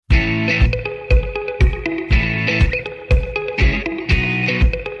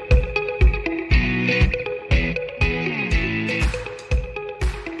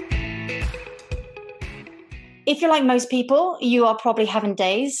If you're like most people, you are probably having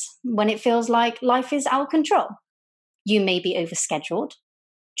days when it feels like life is out of control. You may be overscheduled,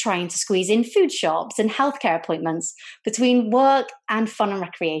 trying to squeeze in food shops and healthcare appointments between work and fun and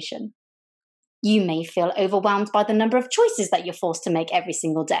recreation. You may feel overwhelmed by the number of choices that you're forced to make every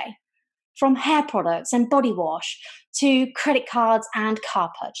single day, from hair products and body wash to credit cards and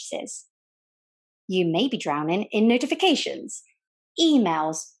car purchases. You may be drowning in notifications,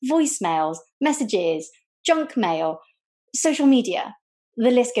 emails, voicemails, messages, junk mail, social media.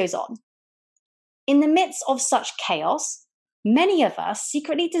 The list goes on. In the midst of such chaos, many of us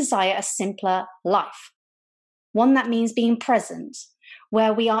secretly desire a simpler life, one that means being present,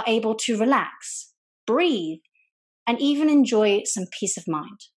 where we are able to relax, breathe, and even enjoy some peace of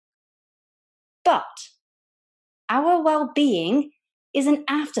mind. But our well-being is an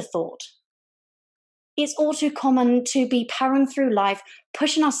afterthought. It's all too common to be powering through life,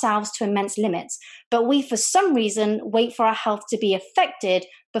 pushing ourselves to immense limits, but we, for some reason, wait for our health to be affected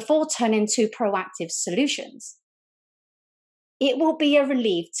before turning to proactive solutions. It will be a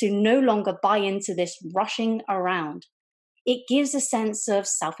relief to no longer buy into this rushing around. It gives a sense of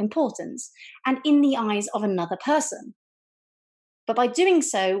self-importance and in the eyes of another person. But by doing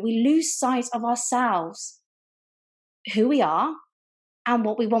so, we lose sight of ourselves, who we are, and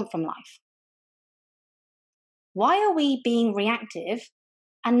what we want from life. Why are we being reactive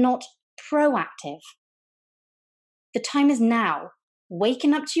and not proactive? The time is now.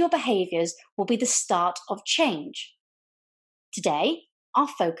 Waking up to your behaviors will be the start of change. Today, our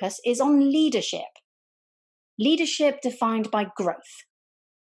focus is on leadership. Leadership defined by growth,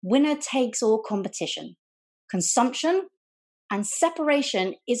 winner-takes-all competition, consumption, and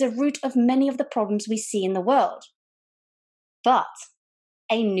separation is a root of many of the problems we see in the world. But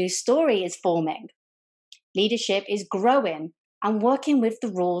a new story is forming. Leadership is growing and working with the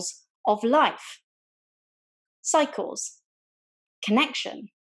rules of life. Cycles, connection,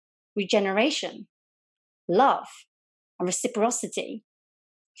 regeneration, love, and reciprocity.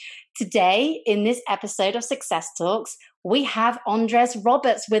 Today, in this episode of Success Talks, we have Andres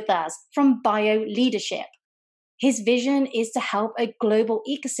Roberts with us from Bio Leadership. His vision is to help a global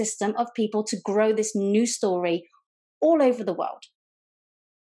ecosystem of people to grow this new story all over the world.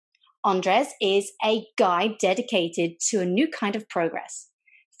 Andres is a guide dedicated to a new kind of progress,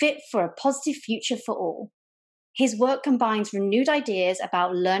 fit for a positive future for all. His work combines renewed ideas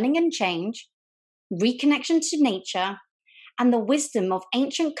about learning and change, reconnection to nature, and the wisdom of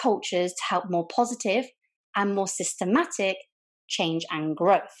ancient cultures to help more positive and more systematic change and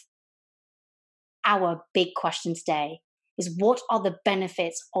growth. Our big question today is, what are the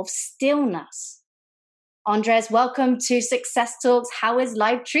benefits of stillness? Andres, welcome to Success Talks. How is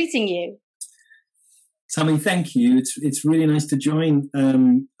life treating you? Tammy, thank you. It's really nice to join,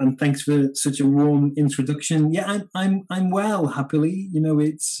 and thanks for such a warm introduction. Yeah, I'm well, happily. You know,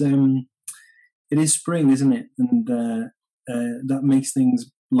 it is spring, isn't it? And that makes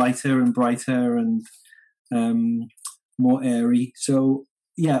things lighter and brighter and more airy. So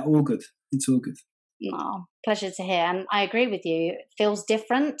yeah, all good. It's all good. Oh, pleasure to hear. And I agree with you. It feels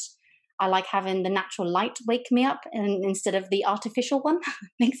different. I like having the natural light wake me up instead of the artificial one.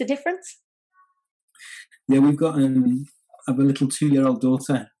 Makes a difference. Yeah, we've got I have a little 2-year-old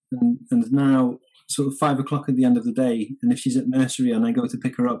daughter, and now sort of 5 o'clock at the end of the day, and if she's at nursery and I go to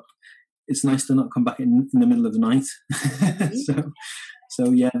pick her up, it's nice to not come back in the middle of the night. Mm-hmm.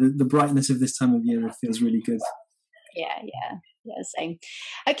 so yeah, the brightness of this time of year, it feels really good. Yeah, same.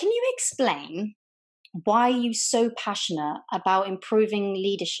 Can you explain why are you so passionate about improving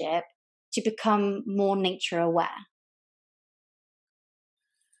leadership to become more nature aware?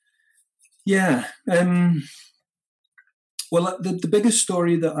 Yeah. Well, the biggest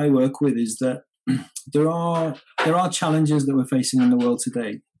story that I work with is that there are challenges that we're facing in the world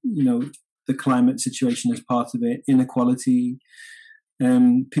today. You know, the climate situation is part of it, inequality.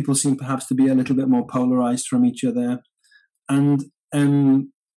 People seem perhaps to be a little bit more polarized from each other. And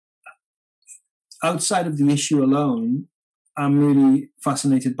outside of the issue alone, I'm really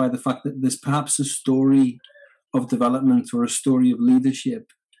fascinated by the fact that there's perhaps a story of development or a story of leadership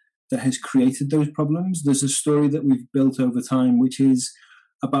that has created those problems. There's a story that we've built over time, which is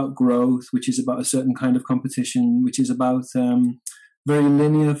about growth, which is about a certain kind of competition, which is about very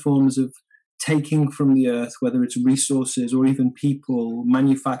linear forms of taking from the earth, whether it's resources or even people,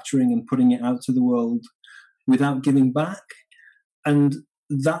 manufacturing and putting it out to the world without giving back. And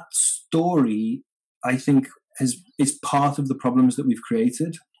that story, I think, is part of the problems that we've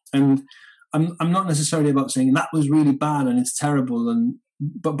created. And I'm not necessarily about saying that was really bad and it's terrible,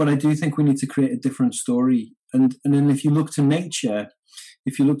 but I do think we need to create a different story. And then if you look to nature,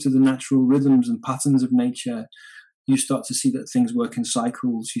 if you look to the natural rhythms and patterns of nature, you start to see that things work in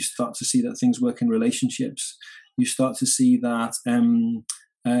cycles. You start to see that things work in relationships. You start to see that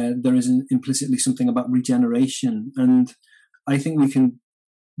there is implicitly something about regeneration. And I think we can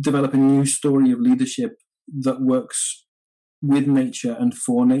develop a new story of leadership that works with nature and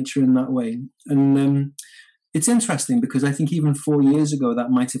for nature in that way. And it's interesting because I think even 4 years ago that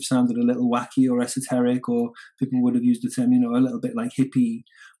might have sounded a little wacky or esoteric, or people would have used the term, a little bit like hippie.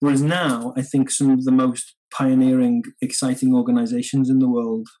 Whereas now I think some of the most pioneering, exciting organizations in the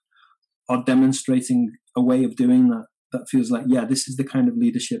world are demonstrating a way of doing that feels like, yeah, this is the kind of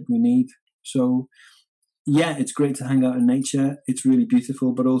leadership we need. So yeah, it's great to hang out in nature. It's really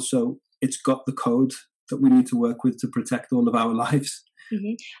beautiful, but also it's got the code that we need to work with to protect all of our lives.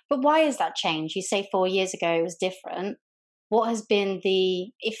 Mm-hmm. But why is that change? You say 4 years ago it was different. What has been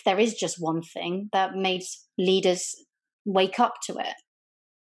if there is just one thing that made leaders wake up to it?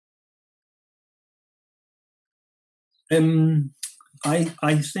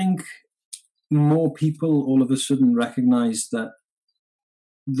 I think more people all of a sudden recognize that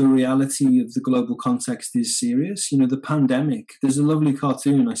the reality of the global context is serious. The pandemic, there's a lovely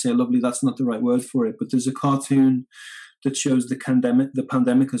cartoon. I say lovely, that's not the right word for it, but there's a cartoon that shows the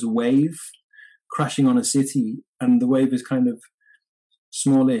pandemic as a wave crashing on a city, and the wave is kind of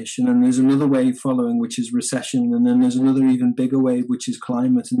smallish, and then there's another wave following, which is recession, and then there's another even bigger wave, which is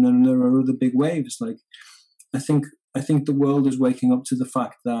climate, and then there are other big waves. Like, I think the world is waking up to the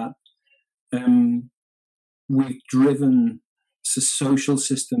fact that we've driven social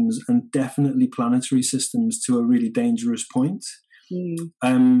systems and definitely planetary systems to a really dangerous point.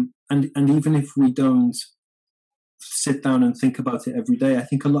 And even if we don't sit down and think about it every day, I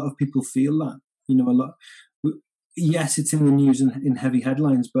think a lot of people feel that. Yes, it's in the news in heavy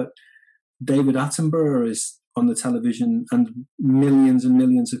headlines, but David Attenborough is on the television, and millions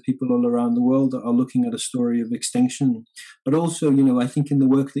of people all around the world are looking at a story of extinction. But also, I think in the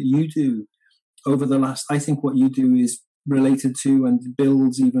work that you do I think what you do is related to and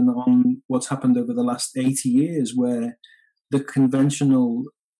builds even on what's happened over the last 80 years, where the conventional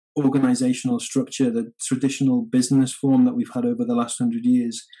organizational structure, the traditional business form that we've had over the last 100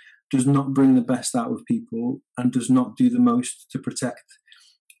 years does not bring the best out of people and does not do the most to protect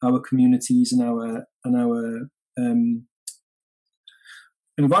our communities and our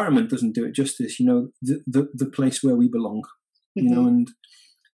environment. Doesn't do it justice. The place where we belong. And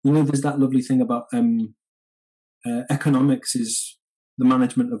there's that lovely thing about economics is the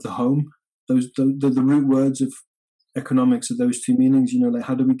management of the home. The root words of economics are those two meanings. Like,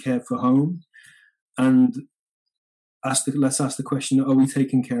 how do we care for home? And let's ask the question: are we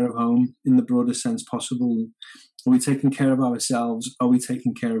taking care of home in the broadest sense possible? Are we taking care of ourselves? Are we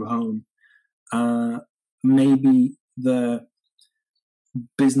taking care of home? Maybe the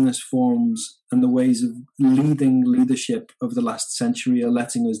business forms and the ways of leadership of the last century are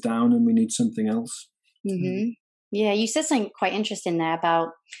letting us down, and we need something else. Mm-hmm. Yeah, you said something quite interesting there about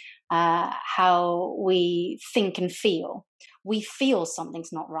how we think and feel. We feel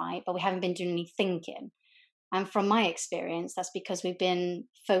something's not right, but we haven't been doing any thinking. And from my experience, that's because we've been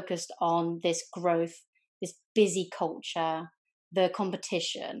focused on this growth, this busy culture, the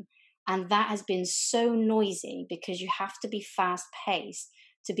competition. And that has been so noisy because you have to be fast paced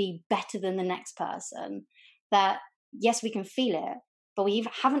to be better than the next person, that yes, we can feel it, but we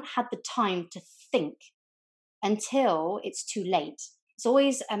haven't had the time to think until it's too late. It's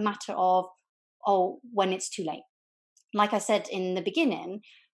always a matter of, when it's too late. Like I said in the beginning,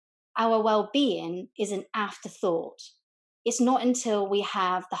 our well-being is an afterthought. It's not until we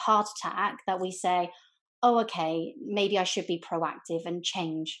have the heart attack that we say, okay, maybe I should be proactive and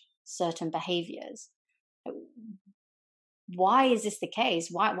change certain behaviors. Why is this the case?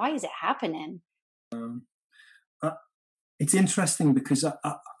 Why is it happening? It's interesting because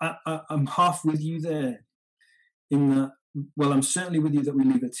I'm half with you there in that, well, I'm certainly with you that we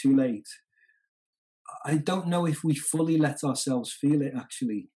leave it too late. I don't know if we fully let ourselves feel it,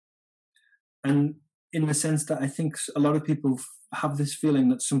 actually. And in the sense that I think a lot of people have this feeling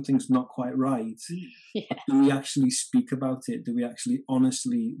that something's not quite right. Yeah. Do we actually speak about it? Do we actually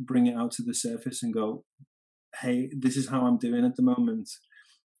honestly bring it out to the surface and go, hey, this is how I'm doing at the moment?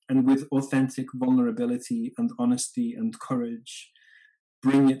 And with authentic vulnerability and honesty and courage,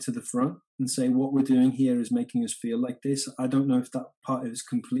 bring it to the front and say, what we're doing here is making us feel like this. I don't know if that part is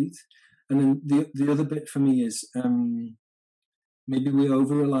complete. And then the other bit for me is maybe we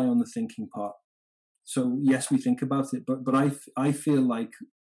over rely on the thinking part. So yes, we think about it, but I feel like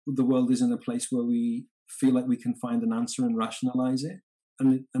the world is in a place where we feel like we can find an answer and rationalize it,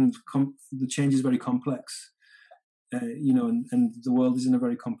 and the change is very complex, and the world is in a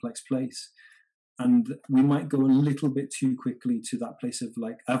very complex place, and we might go a little bit too quickly to that place of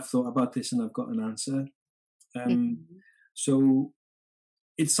like, I've thought about this and I've got an answer. So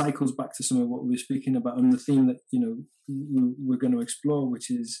it cycles back to some of what we were speaking about, and the theme that we're going to explore, which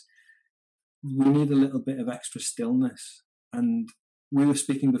is we need a little bit of extra stillness. And we were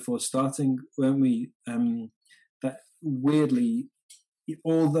speaking before starting, weren't we, that weirdly,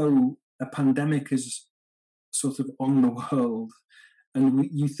 although a pandemic is sort of on the world, and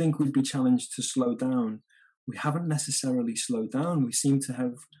you think we'd be challenged to slow down, we haven't necessarily slowed down. We seem to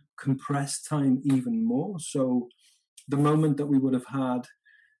have compressed time even more. So the moment that we would have had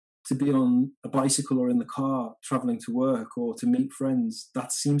to be on a bicycle or in the car traveling to work or to meet friends,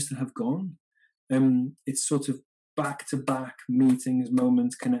 that seems to have gone. It's sort of back-to-back meetings,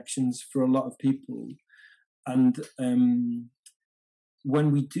 moments, connections for a lot of people. And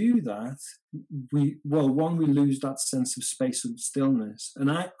when we do that, we lose that sense of space and stillness.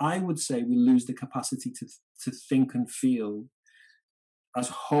 And I would say we lose the capacity to think and feel as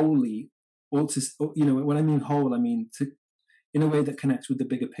wholly, or to, when I mean whole, I mean in a way that connects with the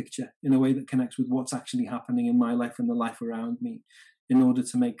bigger picture, in a way that connects with what's actually happening in my life and the life around me, in order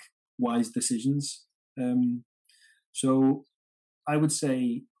to make wise decisions. So I would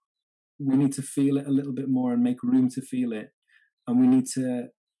say we need to feel it a little bit more and make room to feel it. And we need to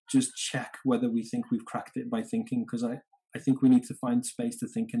just check whether we think we've cracked it by thinking, because I think we need to find space to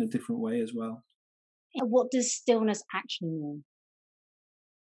think in a different way as well. What does stillness actually mean?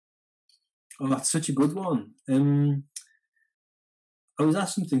 Oh, that's such a good one. I was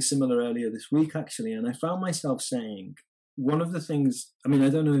asked something similar earlier this week, actually, and I found myself saying one of the things, I mean, I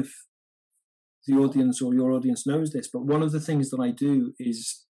don't know if the audience or your audience knows this, but one of the things that I do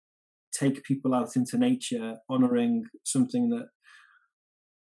is take people out into nature, honouring something that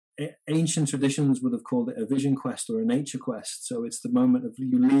ancient traditions would have called it a vision quest or a nature quest. So it's the moment of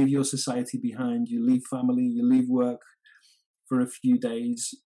you leave your society behind, you leave family, you leave work for a few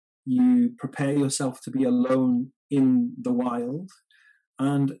days, you prepare yourself to be alone in the wild.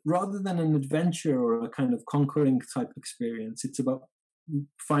 And rather than an adventure or a kind of conquering type experience, it's about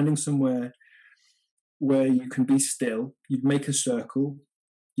finding somewhere where you can be still. You'd make a circle.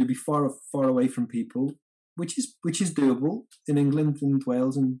 You'd be far away from people, which is doable in England and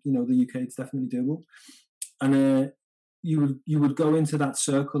Wales and the UK. It's definitely doable. And you would go into that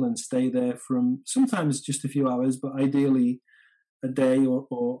circle and stay there from sometimes just a few hours, but ideally a day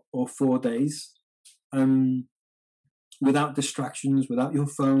or 4 days. Without distractions, without your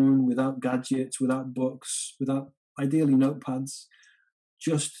phone, without gadgets, without books, without ideally notepads,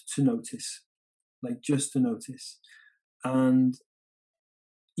 just to notice. And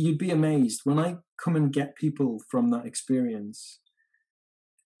you'd be amazed when I come and get people from that experience.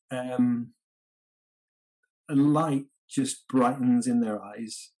 A light just brightens in their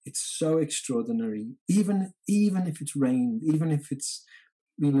eyes. It's so extraordinary. Even if it's rained, even if it's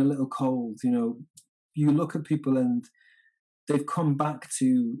been a little cold, you look at people and they've come back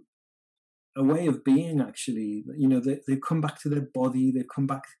to a way of being, actually. They've come back to their body, they've come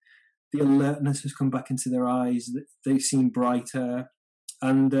back, the alertness has come back into their eyes, they seem brighter.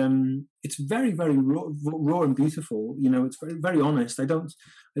 And it's very, very raw and beautiful. It's very, very honest. I don't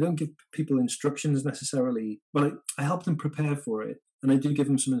give people instructions necessarily, but I help them prepare for it, and I do give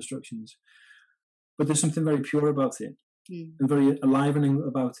them some instructions. But there's something very pure about it, and very enlivening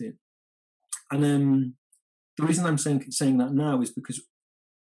about it. And the reason I'm saying that now is because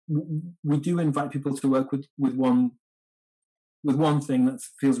we do invite people to work with one thing that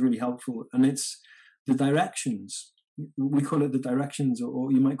feels really helpful, and it's the directions. We call it the directions,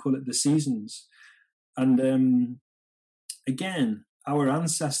 or you might call it the seasons. And again, our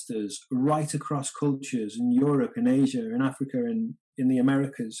ancestors right across cultures in Europe, in Asia, in Africa, in the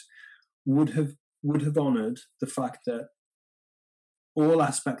Americas would have honoured the fact that all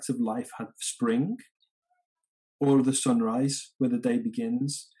aspects of life had spring, or the sunrise where the day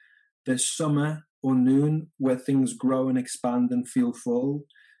begins. There's summer or noon where things grow and expand and feel full.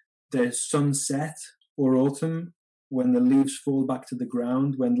 There's sunset or autumn when the leaves fall back to the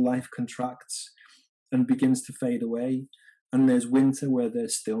ground, when life contracts and begins to fade away. And there's winter where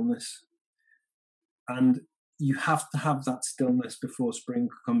there's stillness. And you have to have that stillness before spring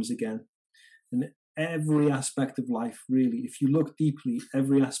comes again. And every aspect of life, really, if you look deeply,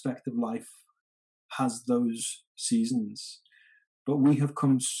 every aspect of life has those seasons. But we have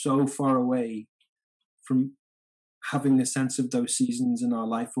come so far away from having a sense of those seasons in our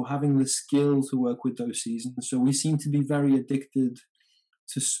life, or having the skill to work with those seasons. So we seem to be very addicted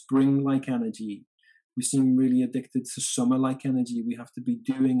to spring-like energy. We seem really addicted to summer-like energy. We have to be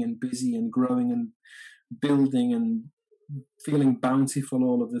doing and busy and growing and building and feeling bountiful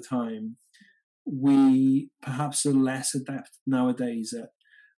all of the time. We perhaps are less adept nowadays at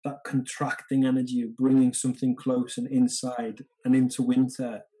that contracting energy of bringing something close and inside and into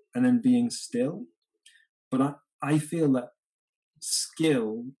winter and then being still. But I feel that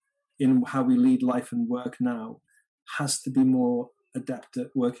skill in how we lead life and work now has to be more adept at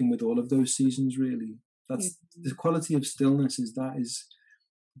working with all of those seasons, really. That's the quality of stillness, is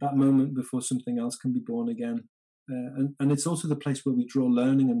that moment before something else can be born again. And it's also the place where we draw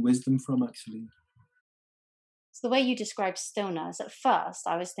learning and wisdom from, actually. So the way you describe stillness, at first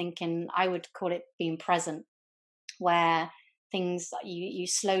I was thinking I would call it being present, where things you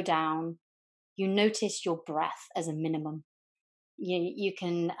slow down, you notice your breath as a minimum. You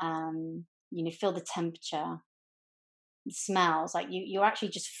can feel the temperature, the smells. Like you're actually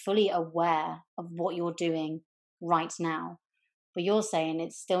just fully aware of what you're doing right now. But you're saying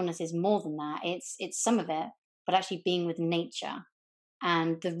stillness is more than that. It's some of it, but actually being with nature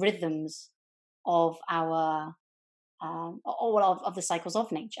and the rhythms of our of the cycles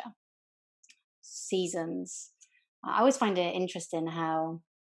of nature, seasons. I always find it interesting how,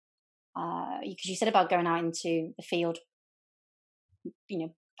 because you said about going out into the field,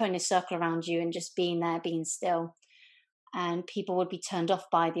 putting a circle around you and just being there, being still, and people would be turned off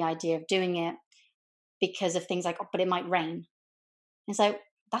by the idea of doing it because of things like, oh, but it might rain. And so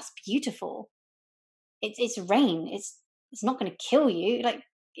that's beautiful. It's rain. It's not going to kill you. Like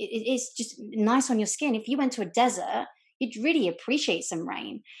it's just nice on your skin. If you went to a desert, you'd really appreciate some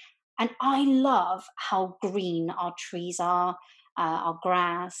rain. And I love how green our trees are, our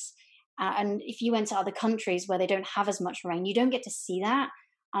grass. And if you went to other countries where they don't have as much rain, you don't get to see that.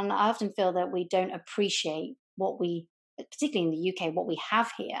 And I often feel that we don't appreciate particularly in the UK, what we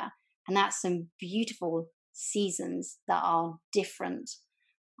have here. And that's some beautiful seasons that are different.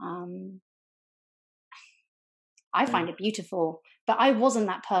 I find it beautiful, but I wasn't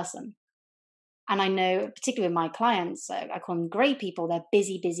that person. And I know, particularly with my clients, I call them grey people, they're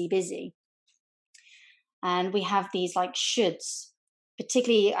busy, busy, busy. And we have these like shoulds,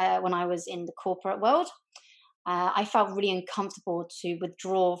 particularly when I was in the corporate world. I felt really uncomfortable to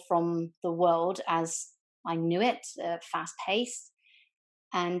withdraw from the world as I knew it, fast-paced,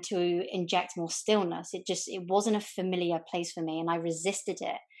 and to inject more stillness. It wasn't a familiar place for me, and I resisted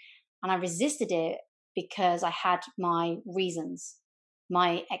it. And I resisted it because I had my reasons,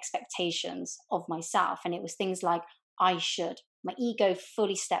 my expectations of myself. And it was things like, I should. My ego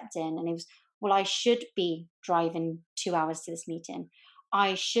fully stepped in, and it was, well, I should be driving 2 hours to this meeting.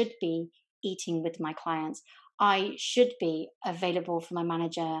 I should be eating with my clients. I should be available for my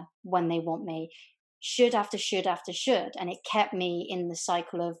manager when they want me. Should after should after should. And it kept me in the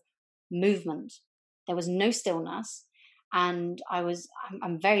cycle of movement. There was no stillness. And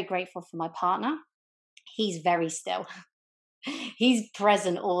I'm very grateful for my partner. He's very still. He's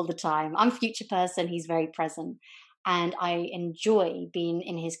present all the time. I'm a future person. He's very present. And I enjoy being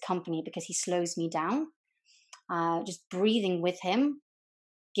in his company because he slows me down. Just breathing with him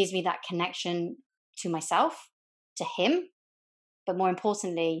gives me that connection to myself, to him, but more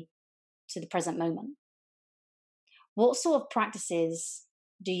importantly, to the present moment. What sort of practices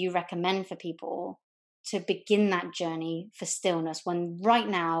do you recommend for people to begin that journey for stillness when right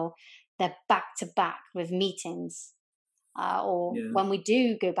now they're back to back with meetings, when we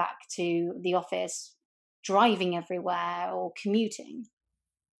do go back to the office, driving everywhere or commuting?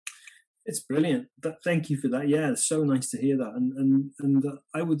 It's brilliant. Thank you for that. Yeah, it's so nice to hear that. And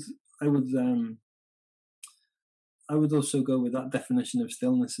I would also go with that definition of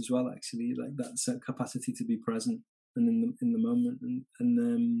stillness as well. Actually, like that's a capacity to be present and in the moment.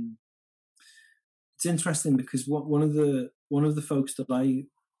 And it's interesting because one of the folks that I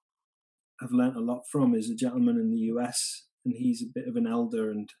have learnt a lot from is a gentleman in the US, and he's a bit of an elder,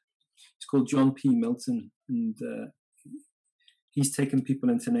 and he's called John P. Milton, and he's taken people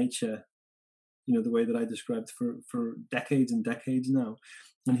into nature, the way that I described for decades and decades now.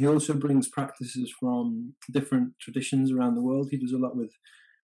 And he also brings practices from different traditions around the world. He does a lot with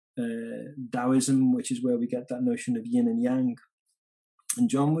Taoism, which is where we get that notion of yin and yang. And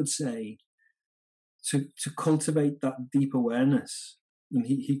John would say to cultivate that deep awareness, and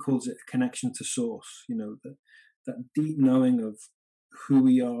he calls it a connection to source, that deep knowing of who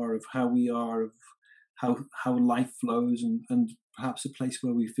we are, of how we are, of how life flows, and perhaps a place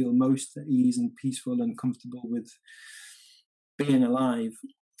where we feel most at ease and peaceful and comfortable with being alive.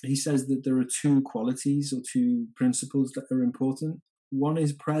 He says that there are two qualities or two principles that are important. One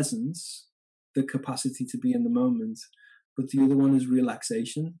is presence, the capacity to be in the moment, but the other one is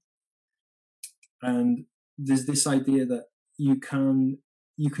relaxation. And there's this idea that you can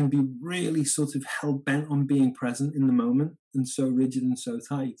be really sort of hell-bent on being present in the moment and so rigid and so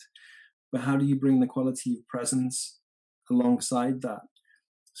tight. But how do you bring the quality of presence alongside that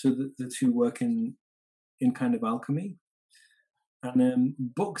so that the two work in kind of alchemy? And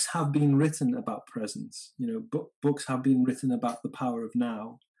books have been written about presence. Books have been written about the power of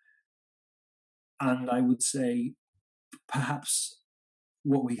now. And I would say perhaps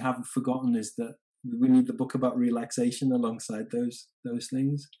what we haven't forgotten is that we need the book about relaxation alongside those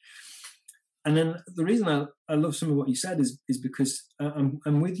things. And then the reason I love some of what you said is because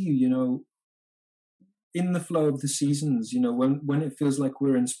I'm with you. In the flow of the seasons, when it feels like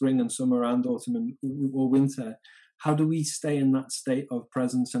we're in spring and summer and autumn or winter, how do we stay in that state of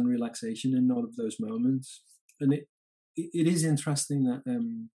presence and relaxation in all of those moments? And it is interesting that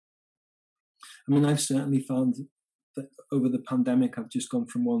I've certainly found that over the pandemic, I've just gone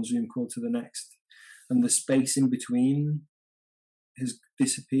from one Zoom call to the next, and the space in between has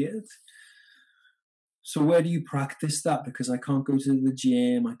disappeared. So where do you practice that? Because I can't go to the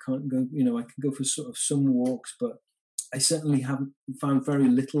gym, I can't go, I can go for sort of some walks, but I certainly haven't found very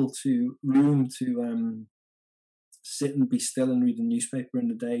little room to sit and be still and read a newspaper in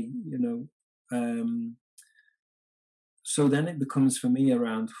the day, So then it becomes for me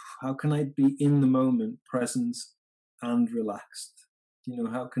around how can I be in the moment, present and relaxed?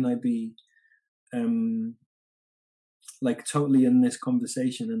 How can I be like totally in this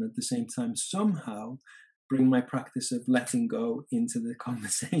conversation and at the same time somehow bring my practice of letting go into the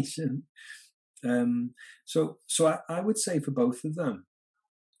conversation? So I would say for both of them,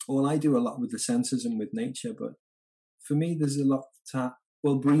 well, I do a lot with the senses and with nature, but for me, there's a lot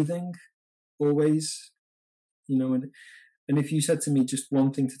breathing always, and if you said to me just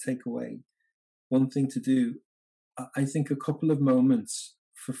one thing to take away, one thing to do, I think a couple of moments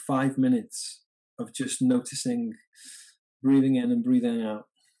for 5 minutes of just noticing, breathing in and breathing out,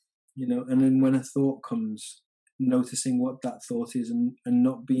 and then when a thought comes, noticing what that thought is and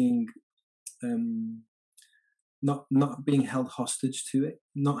not being not being held hostage to it,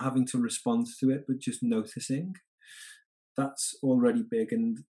 not having to respond to it, but just noticing. That's already big.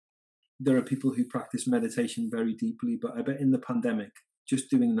 And there are people who practice meditation very deeply, but I bet in the pandemic, just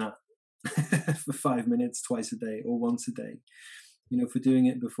doing that for 5 minutes twice a day or once a day, for doing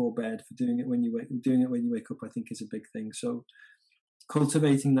it before bed, for doing it when you wake up, I think is a big thing. So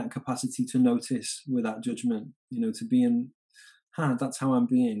cultivating that capacity to notice without judgment, to be in, that's how I'm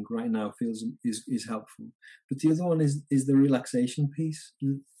being right now is helpful. But the other one is the relaxation piece.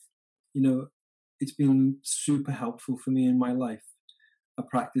 It's been super helpful for me in my life. A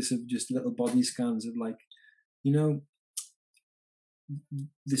practice of just little body scans of like,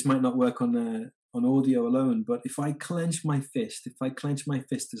 this might not work on audio alone, but if I clench my fist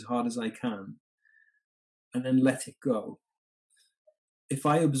as hard as I can, and then let it go, if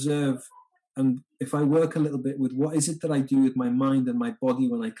I observe and if I work a little bit with what is it that I do with my mind and my body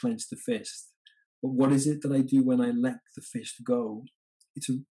when I clench the fist, but what is it that I do when I let the fist go,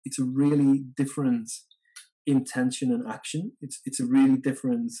 it's a really different intention and action. It's a really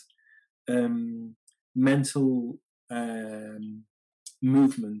different mental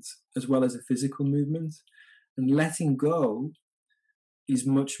movement as well as a physical movement. And letting go is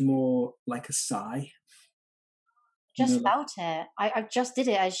much more like a sigh. Just felt it. I just did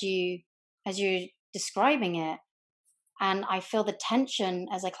it as you're describing it, and I feel the tension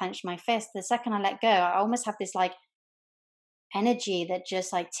as I clench my fist. The second I let go, I almost have this like energy that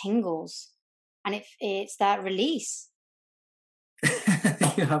just like tingles, and it's that release.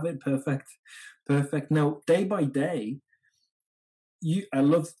 You have it perfect. Now, day by day, I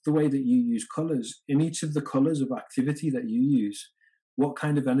love the way that you use colors. In each of the colors of activity that you use, what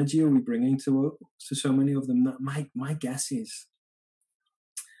kind of energy are we bringing to so many of them? That my guess is,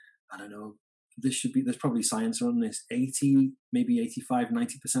 I don't know, there's probably science on this, 80, maybe 85,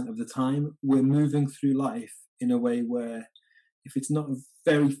 90% of the time, we're moving through life in a way where if it's not a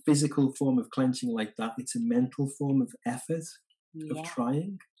very physical form of clenching like that, it's a mental form of effort, of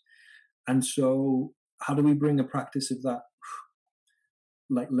trying. And so how do we bring a practice of that,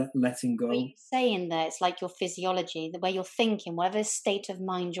 like letting go? What you're saying there, it's like your physiology, the way you're thinking, whatever state of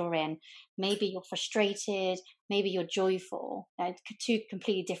mind you're in. Maybe you're frustrated, maybe you're joyful, two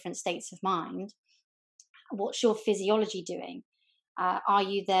completely different states of mind. What's your physiology doing? Are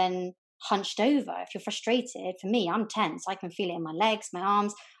you then hunched over? If you're frustrated, for me, I'm tense. I can feel it in my legs, my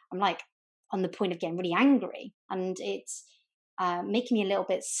arms. I'm like on the point of getting really angry, and it's making me a little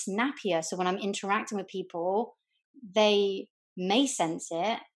bit snappier. So when I'm interacting with people, they may sense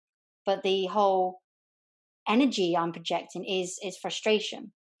it, but the whole energy I'm projecting is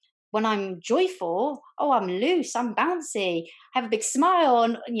frustration. When I'm joyful, oh, I'm loose, I'm bouncy, I have a big smile,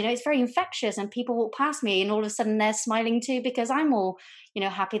 and it's very infectious. And people walk past me, and all of a sudden they're smiling too because I'm all,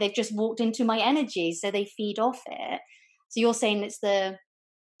 happy. They've just walked into my energy, so they feed off it. So you're saying it's the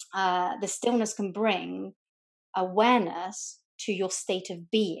stillness can bring awareness to your state of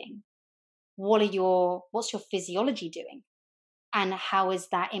being. What's your physiology doing, and how is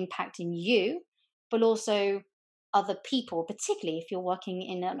that impacting you, but also other people, particularly if you're working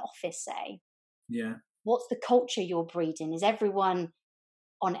in an office, say. Yeah. What's the culture you're breeding? Is everyone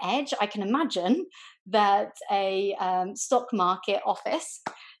on edge? I can imagine that a stock market office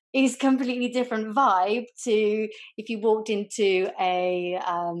is completely different vibe to if you walked into a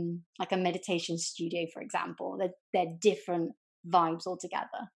like a meditation studio, for example. They're different vibes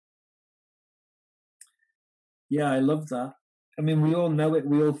altogether. Yeah, I love that. I mean, we all know it,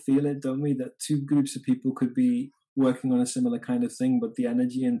 we all feel it, don't we? That two groups of people could be working on a similar kind of thing, but the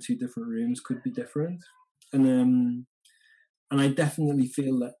energy in two different rooms could be different. And I definitely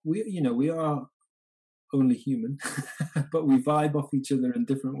feel that we are only human, but we vibe off each other in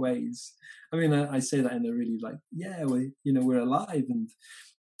different ways. I mean, I say that in a really we're alive, and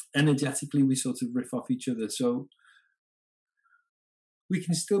energetically we sort of riff off each other. So we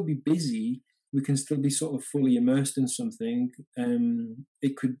can still be busy. We can still be sort of fully immersed in something.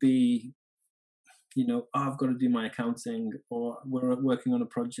 It could be, I've got to do my accounting, or we're working on a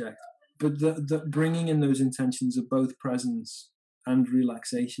project. But the bringing in those intentions of both presence and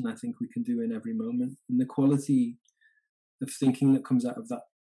relaxation, I think we can do in every moment. And the quality of thinking that comes out of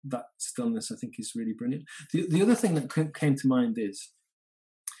that stillness, I think, is really brilliant. The other thing that came to mind is,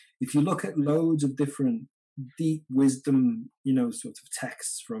 if you look at loads of different deep wisdom, sort of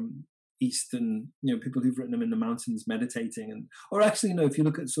texts from Eastern, people who've written them in the mountains meditating, or actually, if you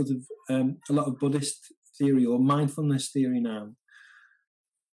look at sort of a lot of Buddhist theory or mindfulness theory now,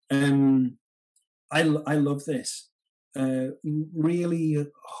 I love this. Really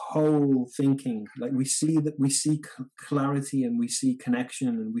whole thinking. Like we see clarity and we see connection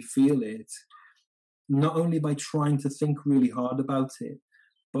and we feel it, not only by trying to think really hard about it,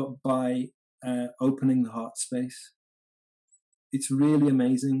 but by opening the heart space. It's really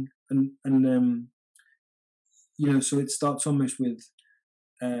amazing, and so it starts almost with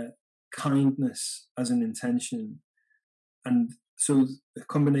kindness as an intention, and so a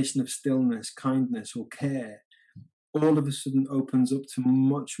combination of stillness, kindness, or care, all of a sudden opens up to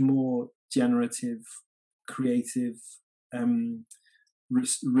much more generative, creative,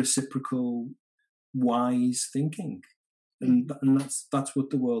 reciprocal, wise thinking, and that's what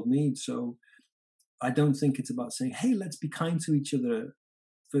the world needs. So I don't think it's about saying, "Hey, let's be kind to each other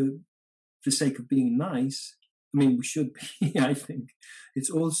for the sake of being nice." I mean, we should be. I think it's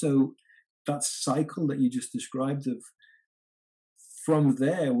also that cycle that you just described of, from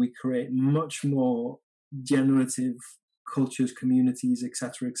there we create much more generative cultures, communities,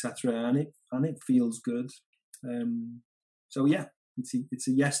 etc., and it feels good. So yeah, it's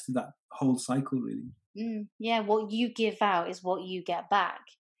a yes to that whole cycle, really. Yeah, what you give out is what you get back.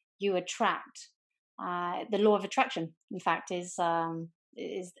 You attract. The law of attraction, in fact, is that.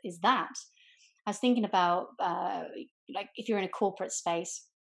 I was thinking about like if you're in a corporate space,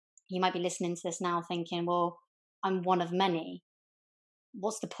 you might be listening to this now thinking, well, I'm one of many.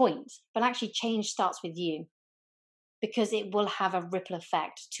 What's the point? But actually, change starts with you, because it will have a ripple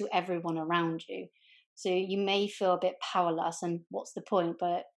effect to everyone around you. So you may feel a bit powerless, and what's the point?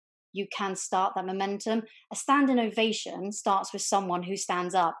 But you can start that momentum. A standing ovation starts with someone who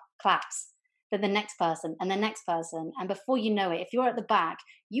stands up, claps, then the next person and the next person. And before you know it, if you're at the back,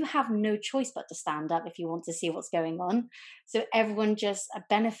 you have no choice but to stand up if you want to see what's going on. So everyone just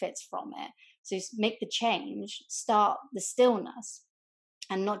benefits from it. So make the change, start the stillness,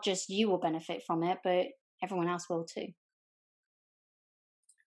 and not just you will benefit from it, but everyone else will too.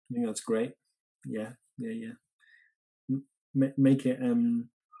 I think that's great. Yeah. Make it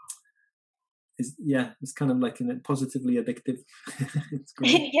it's kind of like positively addictive. It's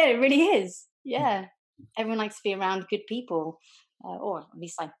great. Yeah, it really is. Yeah, everyone likes to be around good people, or at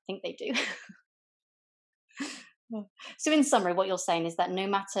least I think they do. So in summary, what you're saying is that no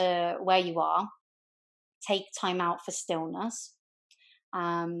matter where you are, take time out for stillness.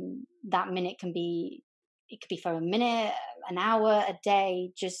 That minute it could be for a minute, an hour, a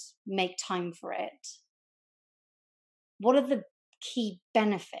day. Just make time for it. What are the key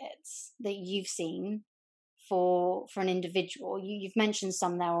benefits that you've seen for an individual? You've mentioned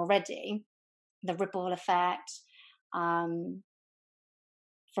some there already, the ripple effect. From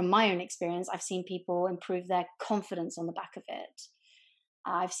my own experience, I've seen people improve their confidence on the back of it.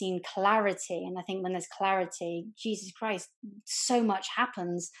 I've seen clarity. And I think when there's clarity, Jesus Christ, so much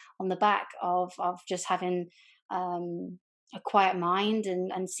happens on the back of just having a quiet mind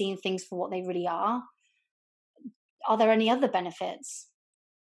and seeing things for what they really are. Are there any other benefits?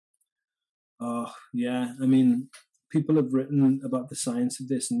 Oh, yeah. I mean, people have written about the science of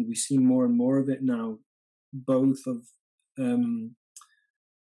this, and we see more and more of it now, both of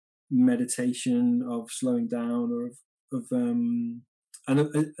meditation, of slowing down, or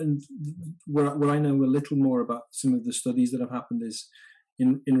and where I know a little more about some of the studies that have happened is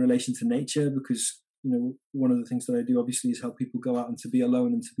in relation to nature, because one of the things that I do obviously is help people go out and to be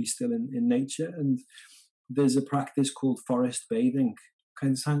alone and to be still in nature. And there's a practice called forest bathing.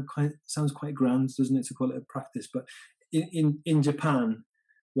 Sounds quite grand, doesn't it, to call it a practice? But in Japan,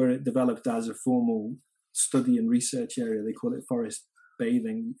 where it developed as a formal study and research area, they call it forest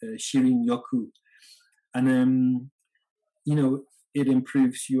bathing, shirin yoku, and it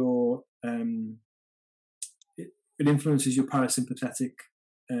improves your it influences your parasympathetic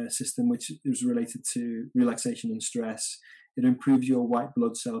system, which is related to relaxation and stress. It improves your white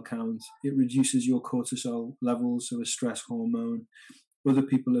blood cell count. It reduces your cortisol levels, so a stress hormone. Other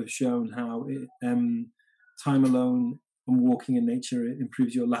people have shown how time alone and walking in nature, it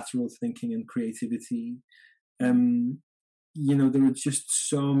improves your lateral thinking and creativity. There are just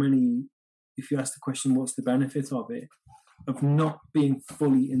so many. If you ask the question, what's the benefit of it? Of not being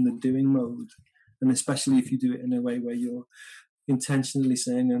fully in the doing mode, and especially if you do it in a way where you're intentionally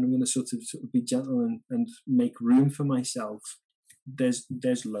saying, I'm going to sort of be gentle and make room for myself. There's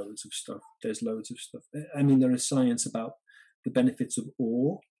loads of stuff. I mean, there is science about the benefits of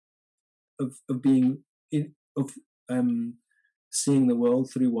awe, of being seeing the world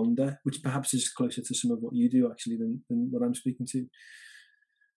through wonder, which perhaps is closer to some of what you do actually than what I'm speaking to.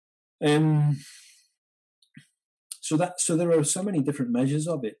 So there are so many different measures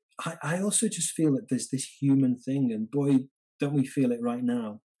of it. I also just feel that there's this human thing, and boy, don't we feel it right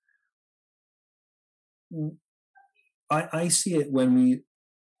now. I see it when we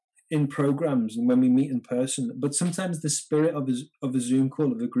in programs and when we meet in person, but sometimes the spirit of a Zoom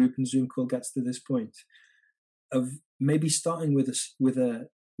call, of a group in Zoom call, gets to this point of maybe starting with a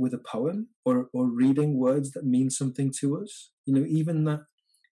poem or reading words that mean something to us. Even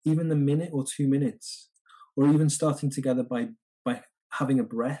the minute or 2 minutes, or even starting together by having a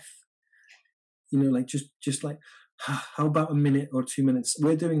breath. Like just like, how about a minute or 2 minutes?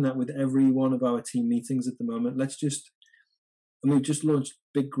 We're doing that with every one of our team meetings at the moment. And we've just launched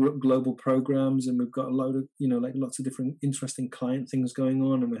big global programs, and we've got a load of, lots of different interesting client things going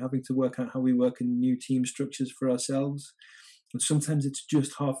on, and we're having to work out how we work in new team structures for ourselves. And sometimes it's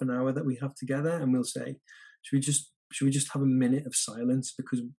just half an hour that we have together, and we'll say, should we just have a minute of silence,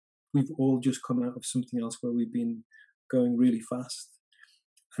 because we've all just come out of something else where we've been going really fast.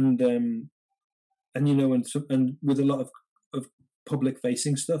 And with a lot of public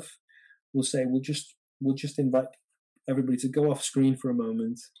facing stuff, we'll say we'll just invite everybody to go off screen for a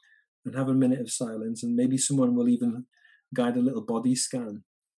moment and have a minute of silence, and maybe someone will even guide a little body scan,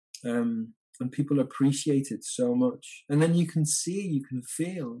 and people appreciate it so much. And then you can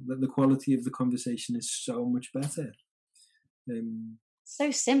feel that the quality of the conversation is so much better.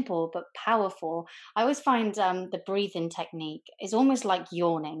 So simple but powerful. I always find the breathing technique is almost like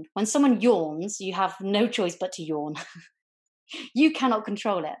yawning. When someone yawns, you have no choice but to yawn. You cannot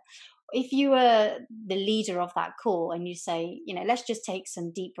control it. If you are the leader of that call and you say, let's just take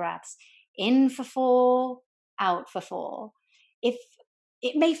some deep breaths, in for 4, out for 4. If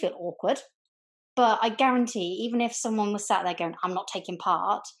it may feel awkward, but I guarantee, even if someone was sat there going, I'm not taking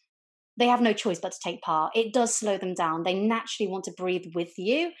part, they have no choice but to take part. It does slow them down. They naturally want to breathe with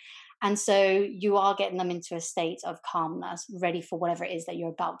you. And so you are getting them into a state of calmness, ready for whatever it is that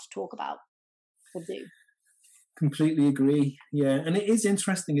you're about to talk about or do. Completely agree. Yeah. And it is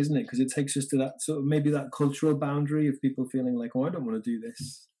interesting, isn't it? Because it takes us to that sort of, maybe that cultural boundary of people feeling like, oh, I don't want to do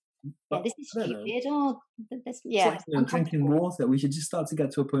this. But this is stupid. Or this, it's like drinking water. We should just start to get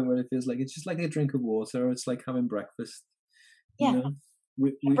to a point where it feels like it's just like a drink of water, or it's like having breakfast. Yeah.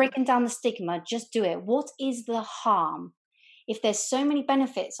 We're breaking down the stigma. Just do it. What is the harm? If there's so many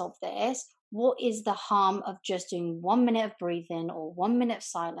benefits of this, what is the harm of just doing 1 minute of breathing or 1 minute of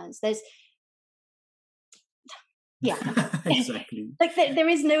silence? Exactly. Like there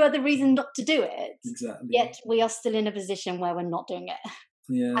is no other reason not to do it. Exactly. Yet we are still in a position where we're not doing it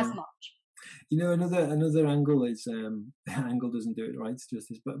as much. Another angle is angle doesn't do it right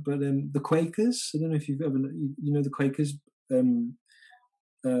justice, but the Quakers. I don't know if you've ever the Quakers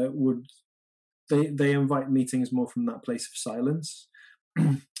would they invite meetings more from that place of silence,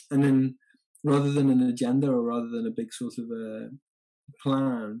 and then rather than an agenda or rather than a big sort of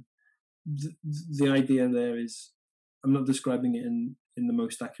plan, the idea there is, I'm not describing it in the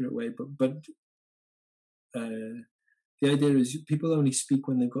most accurate way, but the idea is people only speak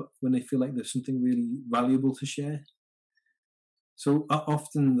when they feel like there's something really valuable to share. So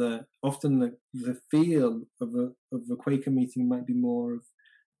often the feel of a Quaker meeting might be more of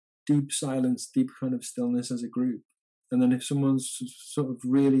deep silence, deep kind of stillness as a group. And then if someone's sort of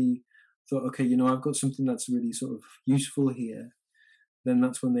really thought, okay, I've got something that's really sort of useful here, then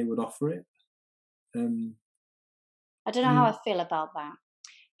that's when they would offer it. I don't know how I feel about that,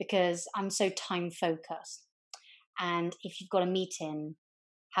 because I'm so time focused. And if you've got a meeting,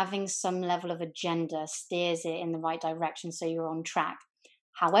 having some level of agenda steers it in the right direction so you're on track.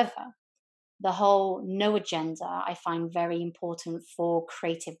 However, the whole no agenda I find very important for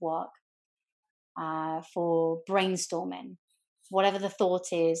creative work, for brainstorming. Whatever the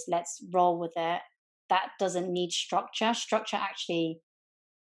thought is, let's roll with it. That doesn't need structure. Structure actually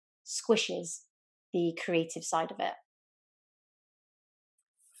squishes the creative side of it.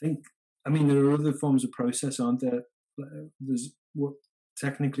 I mean, there are other forms of process, aren't there? There's what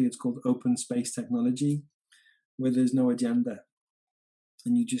technically it's called open space technology, where there's no agenda.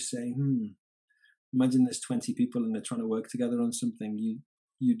 And you just say, imagine there's 20 people and they're trying to work together on something.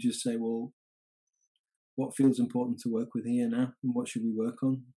 You just say, well, what feels important to work with here now, and what should we work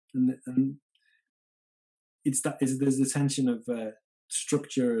on? And there's the tension of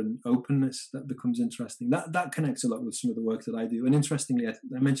structure and openness that becomes interesting. That connects a lot with some of the work that I do. And interestingly,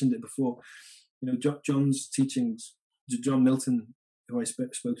 I mentioned it before. John's teachings, John Milton, who I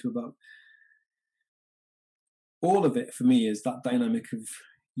spoke to about, all of it for me is that dynamic of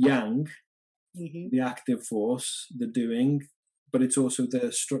yang, the active force, the doing, but it's also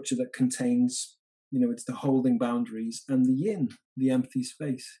the structure that contains, it's the holding boundaries, and the yin, the empty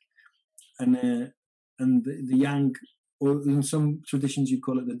space. And the yang, or in some traditions you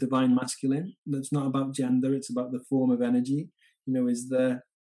call it the divine masculine. That's not about gender, it's about the form of energy. I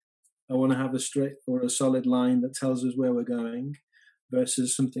want to have a straight or a solid line that tells us where we're going,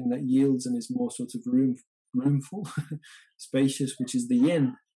 versus something that yields and is more sort of roomful, spacious, which is the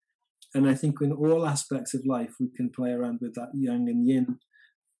yin. And I think in all aspects of life we can play around with that yang and yin.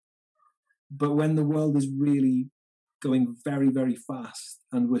 But when the world is really going very, very fast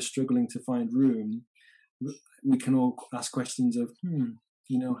and we're struggling to find room, we can all ask questions of,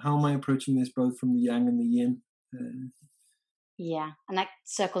 how am I approaching this both from the yang and the yin? Yeah, and that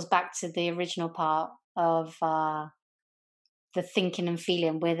circles back to the original part of the thinking and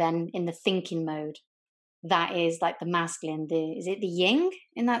feeling. We're then in the thinking mode. That is like the masculine. Is it the yin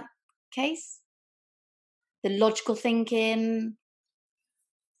in that case? The logical thinking.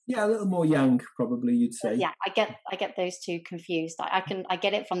 Yeah, a little more yang, probably, you'd say. Yeah, I get those two confused. I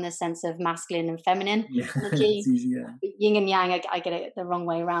get it from the sense of masculine and feminine energy. It's easy, yeah. Yin and yang, I get it the wrong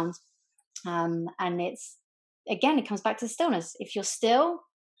way around. And it's, again, it comes back to stillness. If you're still,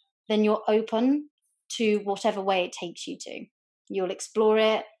 then you're open to whatever way it takes you to. You'll explore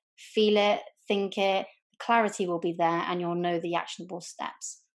it, feel it, think it. Clarity will be there, and you'll know the actionable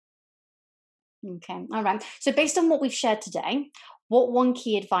steps. Okay, all right. So based on what we've shared today, what one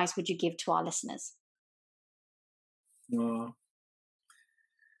key advice would you give to our listeners? Well,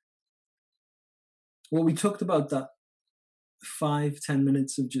 we talked about that 5-10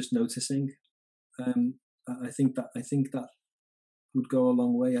 minutes of just noticing. I think that would go a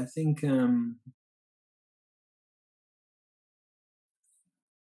long way. I think the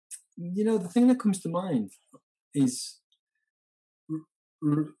thing that comes to mind is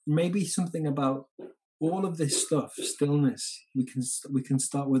maybe something about all of this stuff, stillness. We can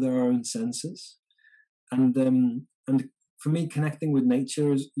start with our own senses, and for me, connecting with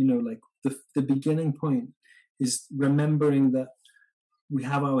nature is, like the beginning point is remembering that we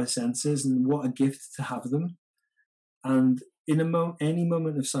have our senses, and what a gift to have them. And in any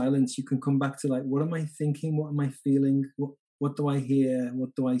moment of silence, you can come back to, like, what am I thinking? What am I feeling? What do I hear?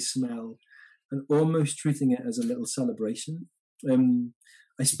 What do I smell? And almost treating it as a little celebration.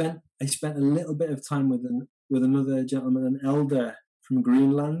 I spent a little bit of time with another gentleman, an elder from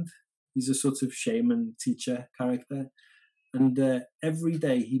Greenland. He's a sort of shaman teacher character, and every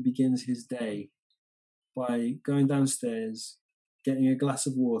day he begins his day by going downstairs, getting a glass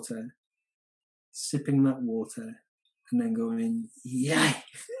of water, sipping that water, and then going, yay!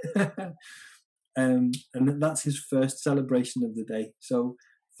 And that's his first celebration of the day. So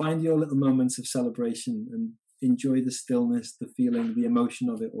find your little moments of celebration and enjoy the stillness, the feeling, the emotion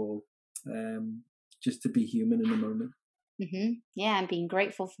of it all, just to be human in the moment. Mm-hmm. Yeah, and being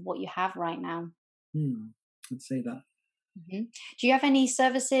grateful for what you have right now. I'd say that. Mm-hmm. Do you have any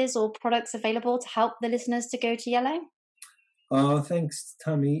services or products available to help the listeners to go to Yellow? Oh, thanks,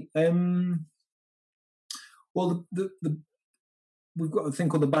 Tammy. Well, we've got a thing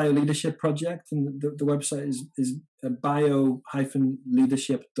called the Bio Leadership Project, and the website is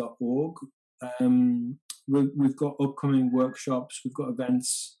bio-leadership.org. We've got upcoming workshops, we've got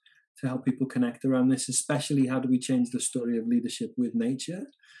events to help people connect around this, especially how do we change the story of leadership with nature.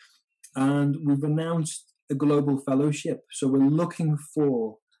 And we've announced a global fellowship. So we're looking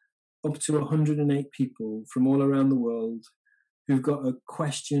for up to 108 people from all around the world who've got a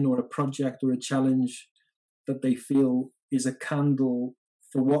question or a project or a challenge that they feel is a candle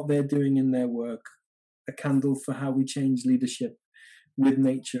for what they're doing in their work, a candle for how we change leadership with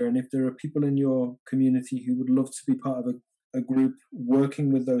nature. And if there are people in your community who would love to be part of a group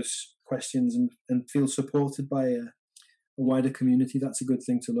working with those questions and feel supported by a wider community, that's a good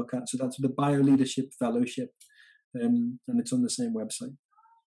thing to look at. So that's the Bio Leadership Fellowship, and it's on the same website.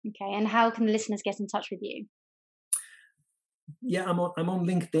 Okay, and how can the listeners get in touch with you? Yeah, I'm on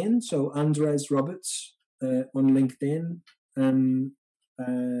LinkedIn, so Andres Roberts on LinkedIn.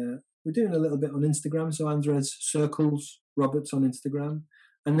 We're doing a little bit on Instagram, so Andres Circles Roberts on Instagram,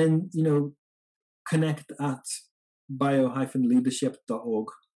 and then connect at bio-leadership.org,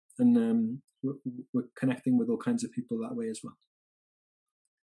 and we're connecting with all kinds of people that way as well.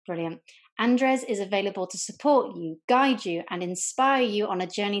 Brilliant. Andres is available to support you, guide you, and inspire you on a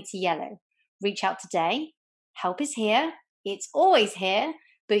journey to yellow. Reach out today. Help is here. It's always here,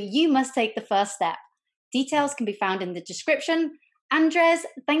 but you must take the first step. Details can be found in the description. Andres,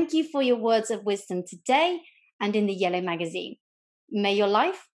 thank you for your words of wisdom today and in the Yellow magazine. May your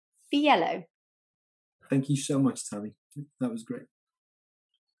life be yellow. Thank you so much, Tammy. That was great.